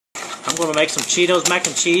I'm going to make some Cheetos mac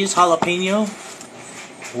and cheese jalapeno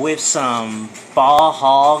with some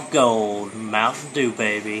Baja Gold Mountain Dew,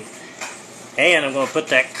 baby. And I'm going to put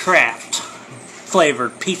that Kraft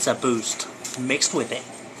flavored pizza boost mixed with it.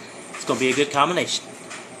 It's going to be a good combination.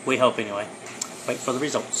 We hope anyway. Wait for the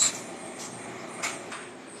results.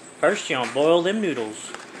 First, you're going to boil them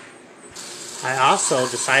noodles. I also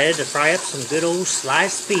decided to fry up some good old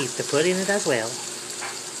sliced beef to put in it as well.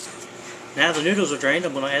 Now the noodles are drained,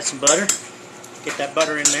 I'm going to add some butter. Get that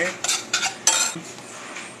butter in there.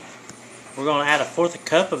 We're going to add 1/4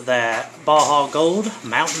 cup of that Baja Gold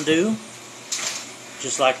Mountain Dew.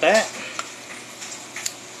 Just like that.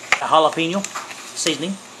 A jalapeno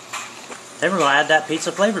seasoning. Then we're going to add that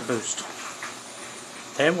pizza flavor boost.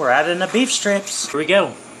 Then we're adding the beef strips. Here we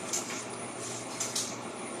go.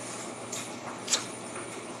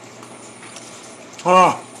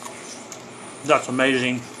 Oh, that's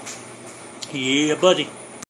amazing. Yeah, buddy.